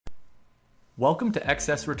Welcome to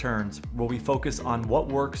Excess Returns, where we focus on what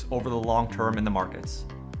works over the long term in the markets.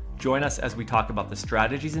 Join us as we talk about the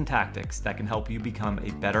strategies and tactics that can help you become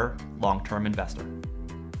a better long-term investor.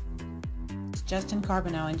 Justin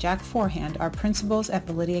Carbonell and Jack Forehand are principals at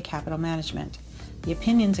Validia Capital Management. The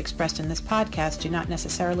opinions expressed in this podcast do not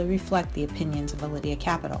necessarily reflect the opinions of Validia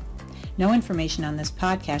Capital. No information on this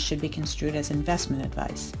podcast should be construed as investment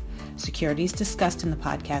advice. Securities discussed in the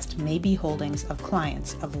podcast may be holdings of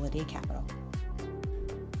clients of Validia Capital.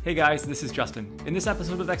 Hey guys, this is Justin. In this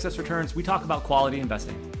episode of Excess Returns, we talk about quality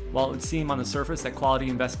investing. While it would seem on the surface that quality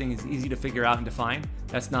investing is easy to figure out and define,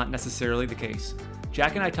 that's not necessarily the case.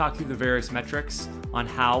 Jack and I talk through the various metrics on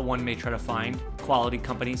how one may try to find quality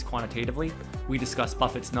companies quantitatively. We discuss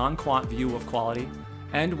Buffett's non-quant view of quality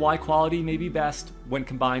and why quality may be best when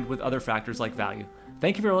combined with other factors like value.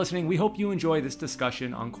 Thank you for listening. We hope you enjoy this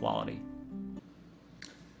discussion on quality.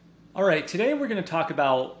 All right, today we're going to talk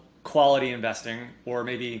about quality investing, or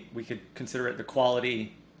maybe we could consider it the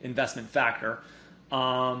quality investment factor,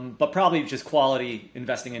 but probably just quality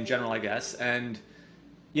investing in general, I guess. And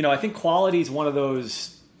I think quality is one of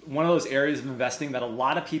those areas of investing that a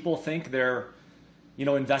lot of people think they're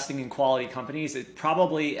investing in quality companies. It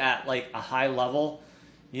probably at like a high level,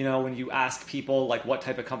 when you ask people like what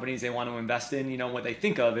type of companies they want to invest in, what they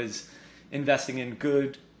think of is investing in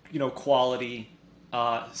good, quality,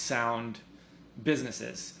 sound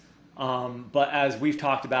businesses. But as we've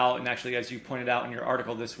talked about, and actually as you pointed out in your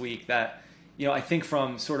article this week, that I think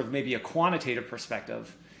from sort of maybe a quantitative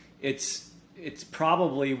perspective, it's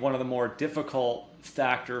probably one of the more difficult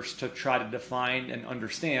factors to try to define and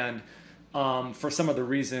understand for some of the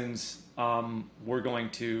reasons we're going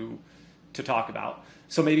to talk about.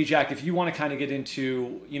 So maybe Jack, if you want to kind of get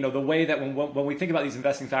into the way that when we think about these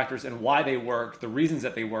investing factors and why they work, the reasons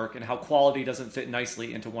that they work, and how quality doesn't fit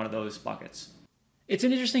nicely into one of those buckets. It's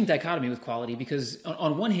an interesting dichotomy with quality because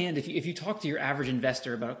on one hand, if you talk to your average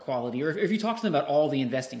investor about quality, or if you talk to them about all the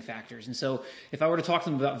investing factors, and so if I were to talk to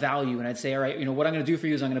them about value and I'd say, all right, what I'm going to do for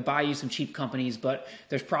you is I'm going to buy you some cheap companies, but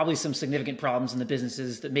there's probably some significant problems in the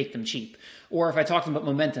businesses that make them cheap. Or if I talk to them about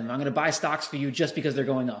momentum, I'm going to buy stocks for you just because they're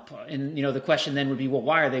going up. And the question then would be, well,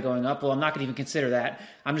 why are they going up? Well, I'm not going to even consider that.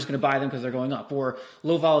 I'm just going to buy them because they're going up. Or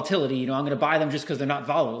low volatility, I'm going to buy them just because they're not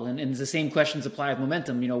volatile. And the same questions apply with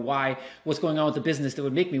momentum. What's going on with the business that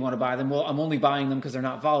would make me want to buy them? Well, I'm only buying them because they're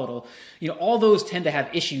not volatile. All those tend to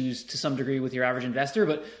have issues to some degree with your average investor,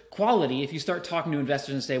 but quality, if you start talking to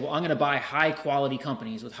investors and say, well, I'm going to buy high quality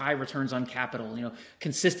companies with high returns on capital,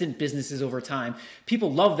 consistent businesses over time,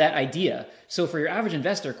 people love that idea. So for your average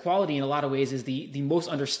investor, quality in a lot of ways is the most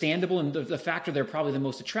understandable and the factor they're probably the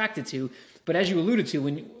most attracted to. But as you alluded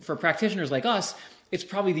to, for practitioners like us, it's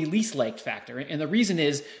probably the least liked factor. And the reason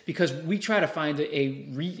is because we try to find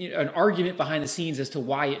an argument behind the scenes as to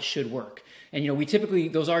why it should work. And we typically,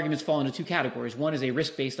 those arguments fall into two categories. One is a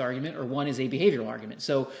risk-based argument, or one is a behavioral argument.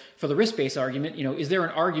 So for the risk-based argument, is there an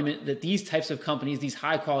argument that these types of companies, these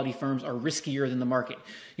high-quality firms, are riskier than the market?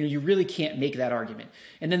 You really can't make that argument.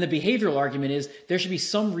 And then the behavioral argument is there should be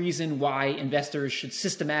some reason why investors should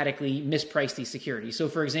systematically misprice these securities. So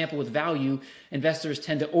for example, with value, investors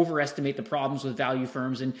tend to overestimate the problems with value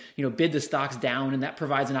firms and bid the stocks down, and that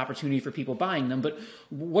provides an opportunity for people buying them. But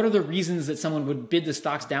what are the reasons that someone would bid the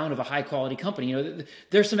stocks down of a high-quality company?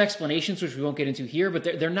 There's some explanations which we won't get into here, but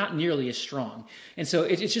they're not nearly as strong. And so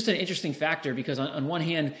it's just an interesting factor because on one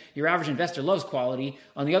hand, your average investor loves quality.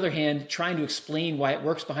 On the other hand, trying to explain why it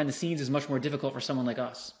works behind the scenes is much more difficult for someone like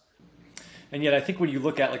us. And yet I think when you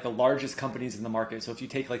look at like the largest companies in the market, so if you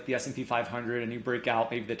take like the S&P 500 and you break out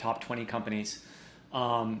maybe the top 20 companies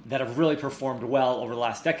that have really performed well over the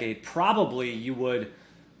last decade, probably you would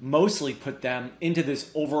mostly put them into this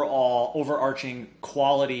overall overarching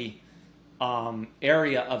quality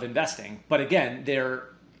area of investing. But again,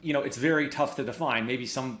 it's very tough to define. Maybe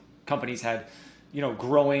some companies had,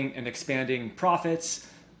 growing and expanding profits.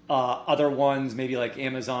 Other ones, maybe like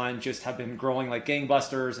Amazon, just have been growing like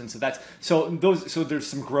gangbusters, and so there's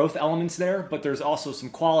some growth elements there, but there's also some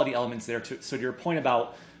quality elements there too. So to your point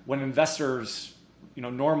about when investors,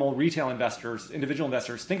 normal retail investors, individual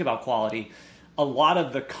investors think about quality, a lot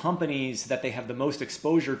of the companies that they have the most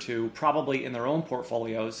exposure to, probably in their own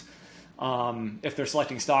portfolios, if they're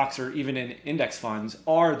selecting stocks or even in index funds,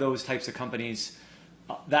 are those types of companies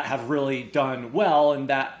that have really done well and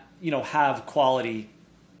that have quality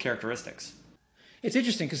characteristics. It's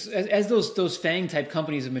interesting because as those FANG type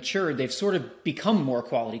companies have matured, they've sort of become more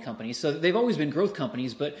quality companies. So they've always been growth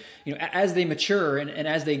companies, but as they mature and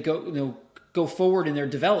as they go forward in their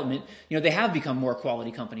development, they have become more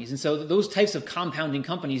quality companies. And so those types of compounding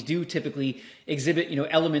companies do typically exhibit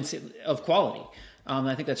elements of quality.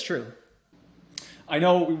 I think that's true. I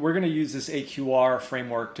know we're going to use this AQR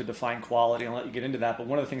framework to define quality, and I'll let you get into that. But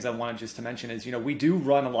one of the things I wanted just to mention is, we do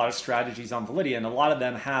run a lot of strategies on Validia, and a lot of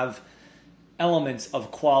them have elements of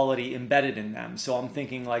quality embedded in them. So I'm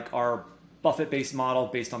thinking like our Buffett-based model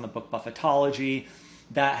based on the book Buffettology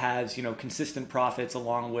that has, consistent profits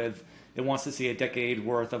along with it wants to see a decade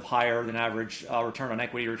worth of higher than average return on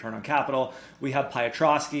equity, return on capital. We have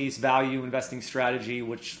Piotrowski's value investing strategy,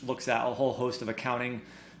 which looks at a whole host of accounting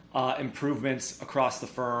improvements across the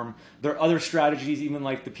firm. There are other strategies, even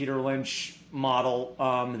like the Peter Lynch model,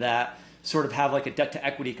 that sort of have like a debt to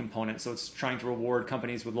equity component. So it's trying to reward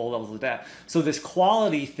companies with low levels of debt. So this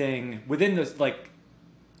quality thing within those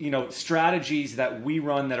strategies that we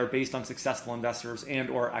run that are based on successful investors and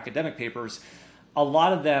or academic papers, a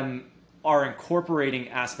lot of them are incorporating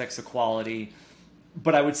aspects of quality,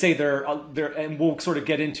 but I would say they're and we'll sort of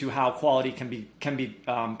get into how quality can be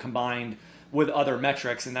combined with other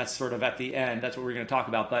metrics, and that's sort of at the end. That's what we're going to talk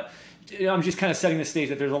about. But I'm just kind of setting the stage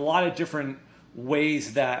that there's a lot of different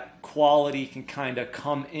ways that quality can kind of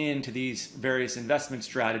come into these various investment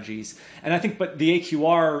strategies, and I think, but the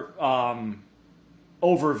AQR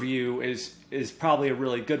overview is probably a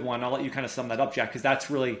really good one. I'll let you kind of sum that up, Jack, because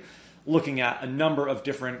that's really looking at a number of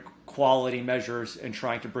different quality measures and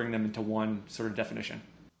trying to bring them into one sort of definition.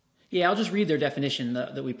 Yeah, I'll just read their definition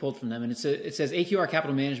that we pulled from them. And it says AQR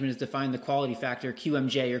Capital Management has defined the quality factor,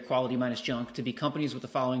 QMJ, or quality minus junk, to be companies with the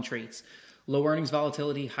following traits: low earnings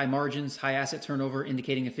volatility, high margins, high asset turnover,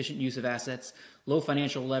 indicating efficient use of assets, low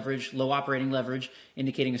financial leverage, low operating leverage,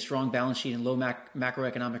 indicating a strong balance sheet and low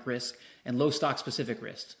macroeconomic risk, and low stock-specific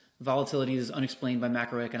risk. Volatility is unexplained by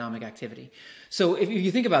macroeconomic activity. So if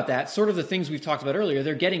you think about that, sort of the things we've talked about earlier,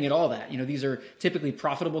 they're getting at all that. These are typically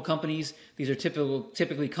profitable companies. These are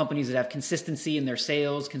typically companies that have consistency in their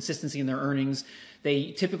sales, consistency in their earnings.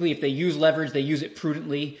 They typically, if they use leverage, they use it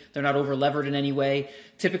prudently. They're not over levered in any way.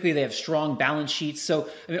 Typically, they have strong balance sheets. So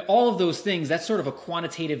all of those things, that's sort of a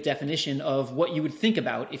quantitative definition of what you would think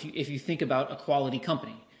about if you think about a quality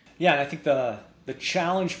company. Yeah, and I think the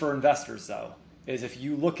challenge for investors, though, is if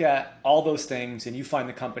you look at all those things and you find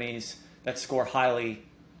the companies that score highly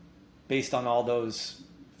based on all those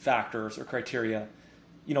factors or criteria,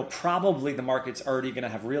 probably the market's already going to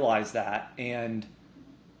have realized that. And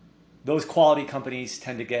those quality companies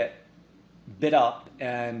tend to get bid up,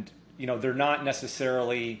 and, they're not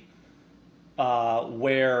necessarily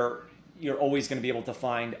where you're always going to be able to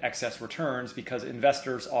find excess returns, because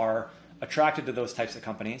investors are attracted to those types of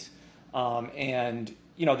companies. And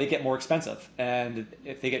they get more expensive, and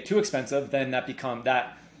if they get too expensive, then that become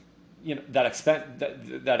that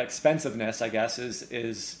expensiveness, I guess,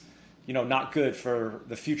 is not good for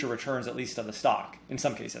the future returns, at least of the stock in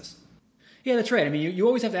some cases. Yeah, that's right. I mean, you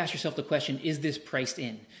always have to ask yourself the question, is this priced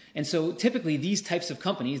in? And so typically these types of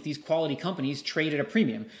companies, these quality companies, trade at a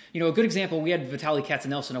premium. A good example, we had Vitaly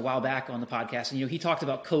Katsenelson a while back on the podcast, and he talked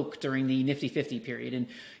about Coke during the Nifty 50 period. And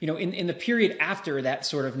in the period after that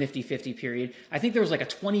sort of Nifty 50 period, I think there was like a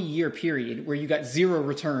 20-year period where you got zero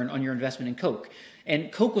return on your investment in Coke.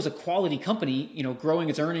 And Coke was a quality company, growing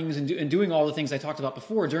its earnings and doing all the things I talked about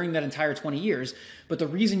before during that entire 20 years. But the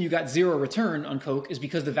reason you got zero return on Coke is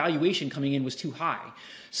because the valuation coming in was too high.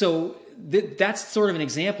 So that's sort of an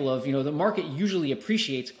example of, the market usually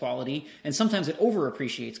appreciates quality, and sometimes it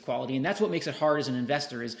overappreciates quality. And that's what makes it hard as an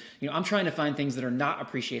investor is, I'm trying to find things that are not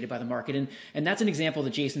appreciated by the market. And that's an example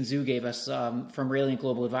that Jason Zhu gave us from Rayliant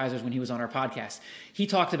Global Advisors when he was on our podcast. He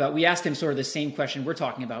talked about, we asked him sort of the same question we're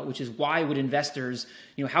talking about, which is why would investors,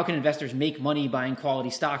 how can investors make money buying quality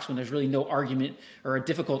stocks when there's really no argument or a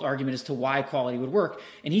difficult argument as to why quality would work?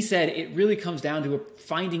 And he said it really comes down to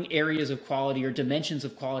finding areas of quality or dimensions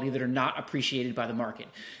of quality that are not appreciated by the market.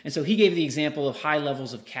 And so he gave the example of high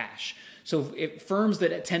levels of cash. So if firms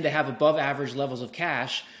that tend to have above average levels of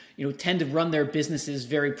cash, tend to run their businesses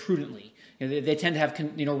very prudently. They tend to have,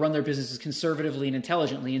 run their businesses conservatively and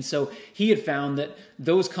intelligently. And so he had found that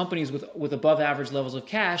those companies with above average levels of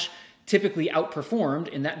cash typically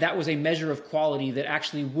outperformed, and that was a measure of quality that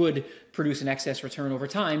actually would produce an excess return over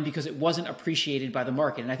time because it wasn't appreciated by the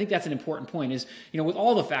market. And I think that's an important point is, with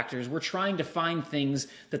all the factors, we're trying to find things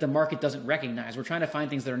that the market doesn't recognize. We're trying to find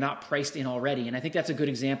things that are not priced in already. And I think that's a good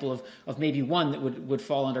example of maybe one that would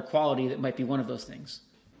fall under quality that might be one of those things.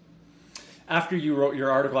 After you wrote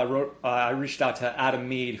your article, I reached out to Adam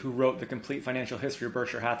Mead, who wrote The Complete Financial History of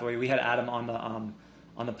Berkshire Hathaway. We had Adam on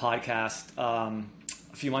the podcast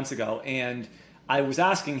a few months ago, and I was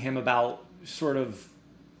asking him about sort of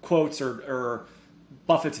quotes or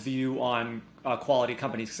Buffett's view on quality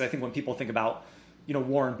companies, because I think when people think about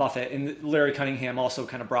Warren Buffett, and Larry Cunningham also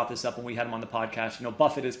kind of brought this up when we had him on the podcast,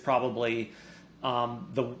 Buffett is probably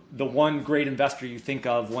the one great investor you think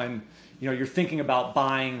of when you're thinking about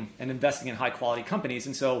buying and investing in high quality companies.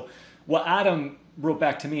 And so what Adam wrote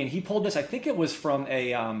back to me, and he pulled this, I think it was from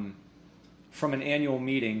an annual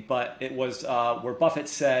meeting, but it was where Buffett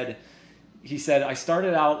said, he said, I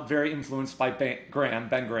started out very influenced by Ben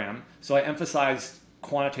Graham, so I emphasized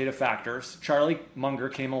quantitative factors. Charlie Munger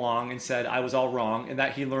came along and said I was all wrong, and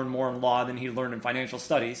that he learned more in law than he learned in financial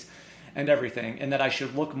studies and everything, and that I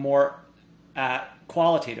should look more at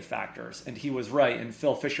qualitative factors. And he was right, and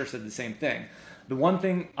Phil Fisher said the same thing. The one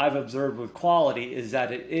thing I've observed with quality is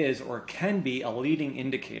that it is or can be a leading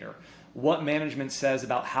indicator. What management says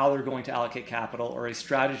about how they're going to allocate capital, or a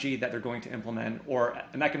strategy that they're going to implement, or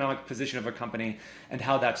an economic position of a company and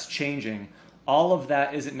how that's changing. All of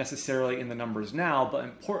that isn't necessarily in the numbers now, but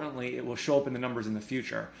importantly, it will show up in the numbers in the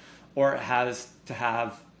future, or it has to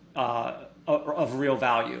have of real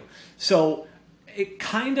value. So it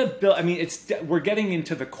kind of built, we're getting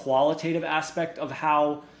into the qualitative aspect of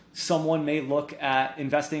how someone may look at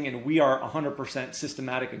investing, and we are 100%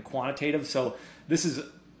 systematic and quantitative. So this is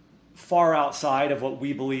far outside of what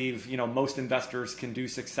we believe, most investors can do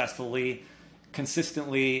successfully,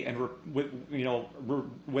 consistently, and with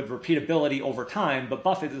repeatability over time. But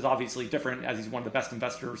Buffett is obviously different, as he's one of the best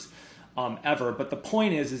investors ever. But the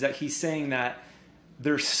point is that he's saying that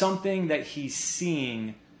there's something that he's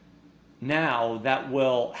seeing now that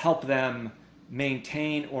will help them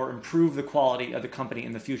maintain or improve the quality of the company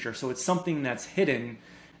in the future. So it's something that's hidden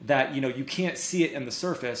that you can't see it in the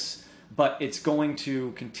surface, but it's going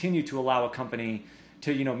to continue to allow a company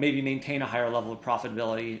to maybe maintain a higher level of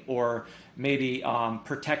profitability, or maybe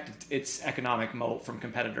protect its economic moat from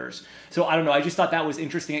competitors. So I don't know. I just thought that was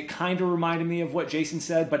interesting. It kind of reminded me of what Jason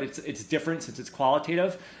said, but it's different since it's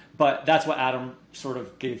qualitative. But that's what Adam sort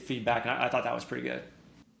of gave feedback, and I thought that was pretty good.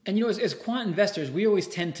 And as quant investors, we always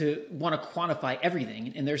tend to want to quantify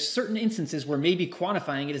everything. And there's certain instances where maybe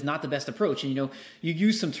quantifying it is not the best approach. And, you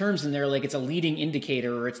use some terms in there like it's a leading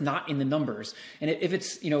indicator, or it's not in the numbers. And if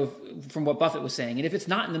it's, from what Buffett was saying, and if it's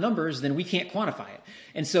not in the numbers, then we can't quantify it.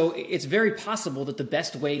 And so it's very possible that the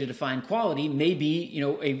best way to define quality may be,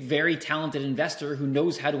 a very talented investor who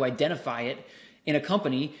knows how to identify it in a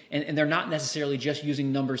company, and they're not necessarily just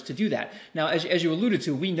using numbers to do that. Now, as you alluded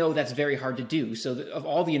to, we know that's very hard to do. So of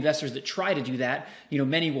all the investors that try to do that,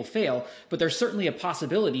 many will fail, but there's certainly a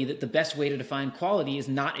possibility that the best way to define quality is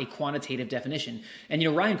not a quantitative definition. And,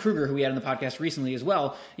 Ryan Kruger, who we had on the podcast recently as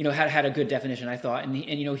well, had a good definition, I thought. And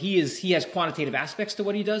he has quantitative aspects to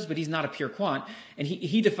what he does, but he's not a pure quant. And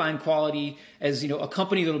he defined quality as, a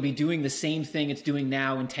company that'll be doing the same thing it's doing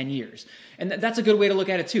now in 10 years. And that's a good way to look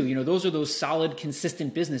at it too. Those are those solid,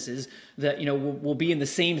 consistent businesses that, will be in the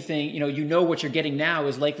same thing. What you're getting now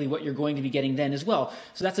is likely what you're going to be getting then as well.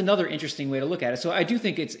 So that's another interesting way to look at it. So I do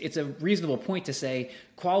think it's a reasonable point to say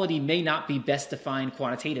quality may not be best defined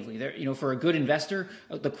quantitatively. There, for a good investor,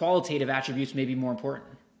 the qualitative attributes may be more important.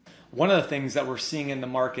 One of the things that we're seeing in the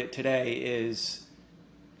market today is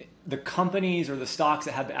the companies or the stocks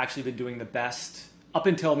that have actually been doing the best up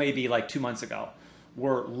until maybe like 2 months ago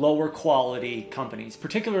were lower quality companies,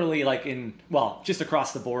 particularly just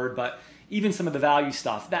across the board, but even some of the value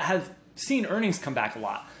stuff that have seen earnings come back a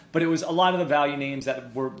lot. But it was a lot of the value names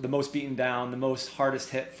that were the most beaten down, the most hardest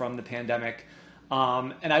hit from the pandemic.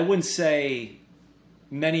 And I wouldn't say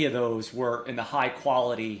many of those were in the high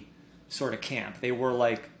quality sort of camp. They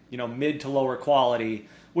were mid to lower quality,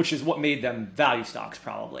 which is what made them value stocks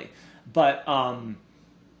probably. But,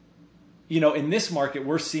 in this market,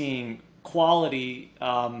 we're seeing quality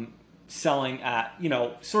selling at,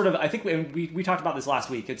 I think we talked about this last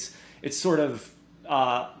week. It's sort of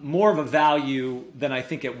more of a value than I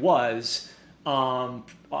think it was on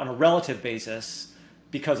a relative basis,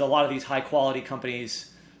 because a lot of these high quality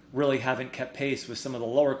companies really haven't kept pace with some of the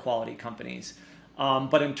lower quality companies.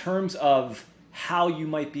 But in terms of how you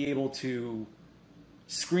might be able to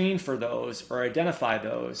screen for those or identify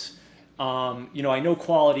those, I know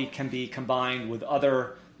quality can be combined with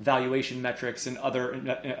other valuation metrics and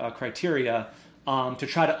other criteria to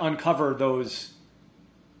try to uncover those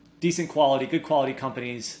decent quality, good quality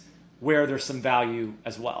companies where there's some value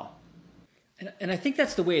as well. And I think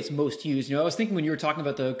that's the way it's most used. I was thinking when you were talking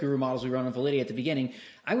about the guru models we run on Validity at the beginning,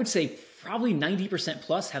 I would say probably 90%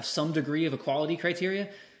 plus have some degree of a quality criteria.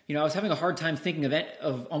 I was having a hard time thinking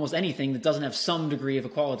of almost anything that doesn't have some degree of a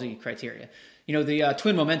quality criteria. The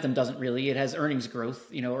twin momentum doesn't really. It has earnings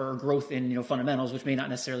growth, or growth in, fundamentals, which may not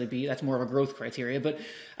necessarily be. That's more of a growth criteria. But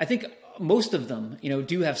I think most of them,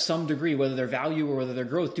 do have some degree, whether they're value or whether they're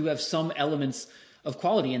growth, do have some elements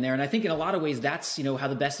quality in there. And I think in a lot of ways, that's, how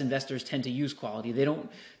the best investors tend to use quality. They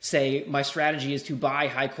don't say my strategy is to buy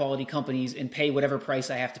high quality companies and pay whatever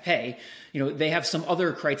price I have to pay. They have some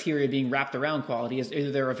other criteria being wrapped around quality. As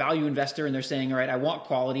either they're a value investor and they're saying, all right, I want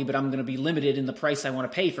quality, but I'm going to be limited in the price I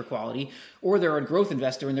want to pay for quality. Or they're a growth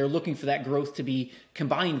investor and they're looking for that growth to be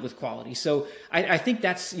combined with quality. So I think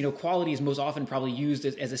that's, quality is most often probably used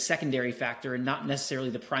as a secondary factor and not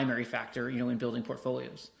necessarily the primary factor, in building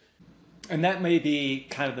portfolios. And that may be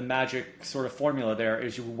kind of the magic sort of formula there,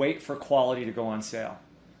 is you wait for quality to go on sale.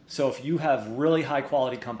 So if you have really high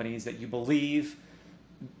quality companies that you believe,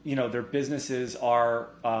 their businesses are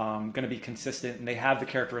going to be consistent and they have the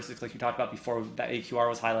characteristics like you talked about before that AQR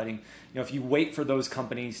was highlighting, if you wait for those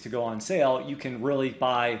companies to go on sale, you can really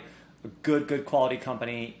buy a good quality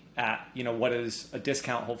company at, what is a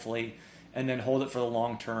discount hopefully, and then hold it for the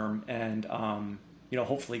long term and,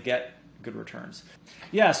 hopefully get good returns.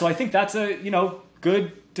 Yeah, so I think that's a,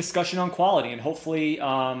 good discussion on quality, and hopefully,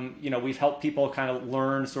 we've helped people kind of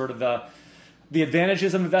learn sort of the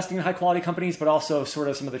advantages of investing in high quality companies, but also sort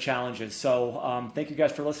of some of the challenges. So thank you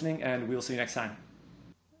guys for listening, and we will see you next time.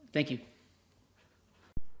 Thank you.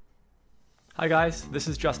 Hi guys, this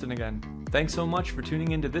is Justin again. Thanks so much for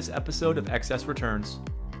tuning into this episode of Excess Returns.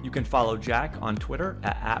 You can follow Jack on Twitter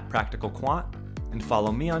at @PracticalQuant and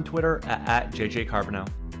follow me on Twitter at JJCarbonell.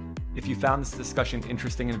 If you found this discussion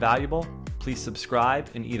interesting and valuable, please subscribe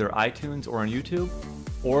in either iTunes or on YouTube,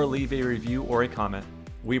 or leave a review or a comment.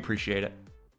 We appreciate it.